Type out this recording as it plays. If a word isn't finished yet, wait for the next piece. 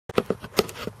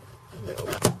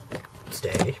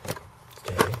Stay.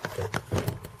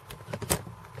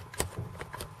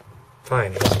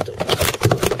 Fine. I'll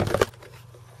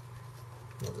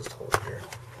just hold it here.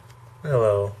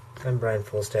 Hello, I'm Bryan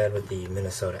Folstad with the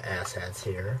Minnesota Asshats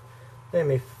here. I'm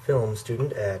a film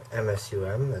student at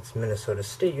MSUM, that's Minnesota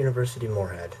State University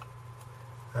Moorhead.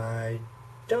 I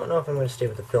don't know if I'm going to stay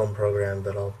with the film program,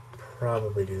 but I'll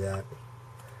probably do that.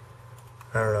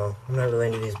 I don't know, I'm not really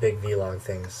into these big vlog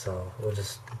things, so we'll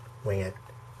just wing it.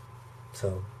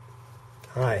 So,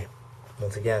 hi,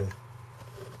 once again.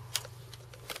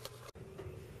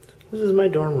 This is my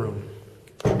dorm room.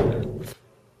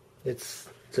 It's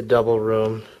a double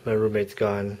room. My roommate's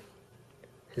gone.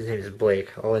 His name is Blake.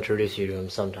 I'll introduce you to him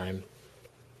sometime.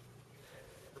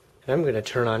 And I'm going to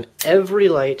turn on every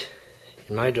light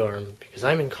in my dorm because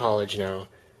I'm in college now,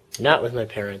 not with my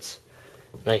parents,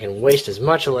 and I can waste as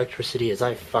much electricity as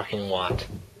I fucking want.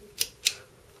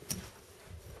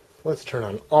 Let's turn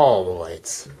on all the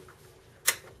lights.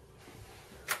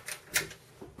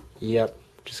 Yep,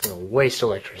 just gonna waste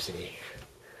electricity.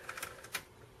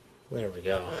 There we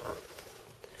go.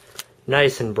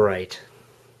 Nice and bright.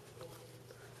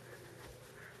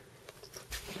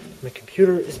 My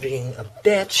computer is being a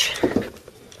bitch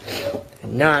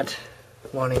and not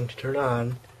wanting to turn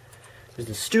on because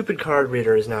the stupid card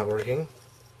reader is not working.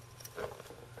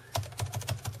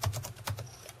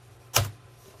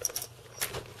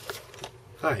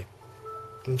 Hi,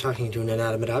 I'm talking to an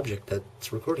inanimate object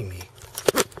that's recording me.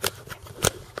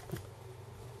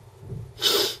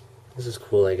 This is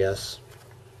cool, I guess.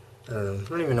 I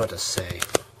don't even know what to say.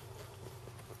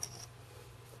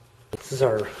 This is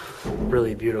our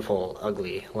really beautiful,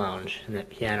 ugly lounge, and that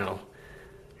piano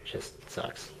just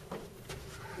sucks.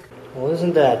 Well,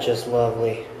 isn't that just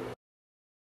lovely?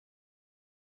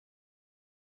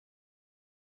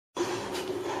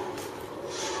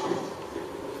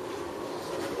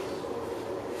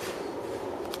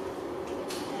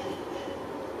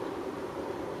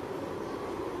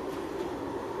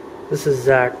 This is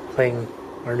Zach playing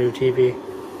our new TV.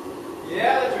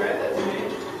 Yeah, that's right, that's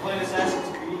me. Playing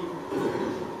Assassin's Creed.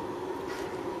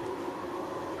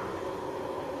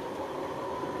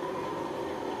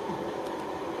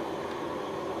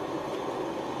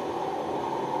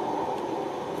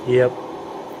 Yep,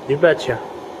 you betcha.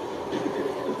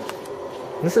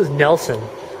 This is Nelson.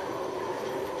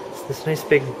 It's this nice,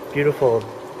 big, beautiful,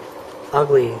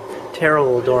 ugly,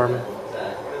 terrible dorm.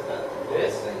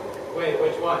 This? Wait,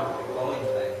 which one?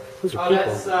 Those are Oh,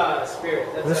 people. that's Spirit.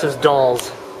 That's, This is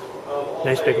Dolls.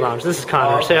 Nice big lounge. This is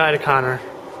Connor. Say hi to Connor.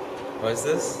 What is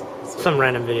this? Some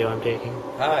random video I'm taking.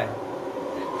 Hi.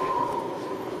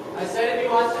 I said if he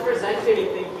wants to present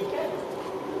anything, he can.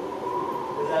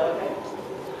 Is that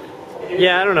okay?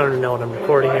 Yeah, I don't know what I'm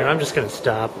recording here. I'm just gonna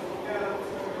stop.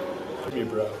 Me,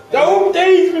 bro. Don't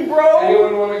tease me, bro!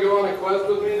 Anyone want to go on a quest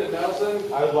with me to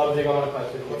Nelson? I would love to go on a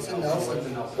quest with you. What's a Nelson?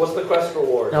 What's the quest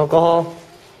reward? Alcohol.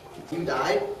 If you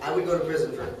died, I would go to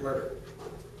prison for murder.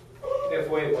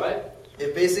 Wait, what?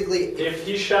 If basically, If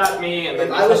he shot me and then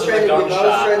if I was because trying of to, a if I was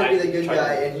gunshot, trying to be the good I'd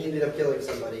guy try and he ended up killing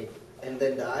somebody and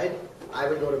then died, I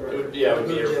would go to murder. Yeah, it would I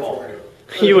be go to your jail for fault. murder.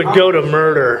 You would go to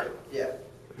murder. Yeah.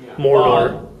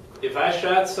 Mordor. Well, if I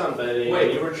shot somebody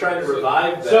and you were trying to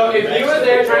revive them, So if you were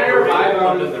there trying to revive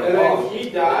him and and then he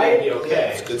died, it'd be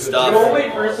okay. Good the stuff. only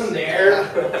person there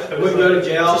would go to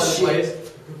jail in this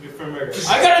place for murder.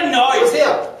 I got a noise!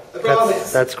 Yeah. I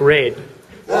promise. That's great.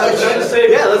 Yeah,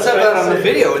 let's have that on the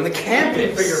video in the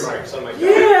campus. Finger marks on my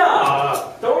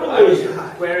Yeah! Totally!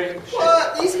 Wearing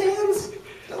What? These hands?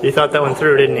 You thought that one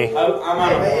through, didn't he? I'm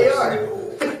on a Hey,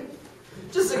 horse. AR.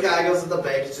 Just a guy goes to the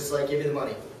bank, it's just like, give me the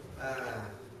money.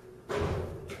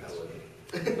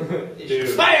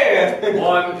 Dude. Bam!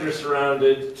 1, you're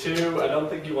surrounded. 2, I don't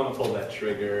think you want to pull that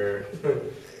trigger.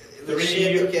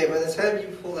 3, Okay, by the time you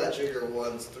pull that trigger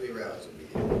once, 3 rounds would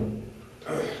be.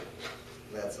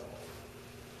 That's all.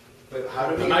 Wait, how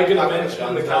do we am I going to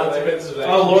mention the consequences of that?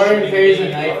 Oh, Lauren carries a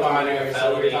knife on her,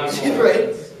 so we're talking about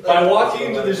Right? By walking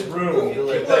into this room, People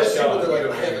with are that stupid, gun, they're you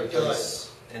like, I have a gun.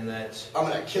 And that I'm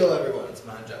gonna kill everyone. It's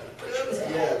my job.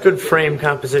 Yeah. Good frame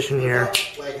composition here.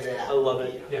 Like that. I love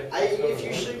it. Yeah. If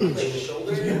you shoot me in the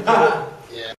shoulder,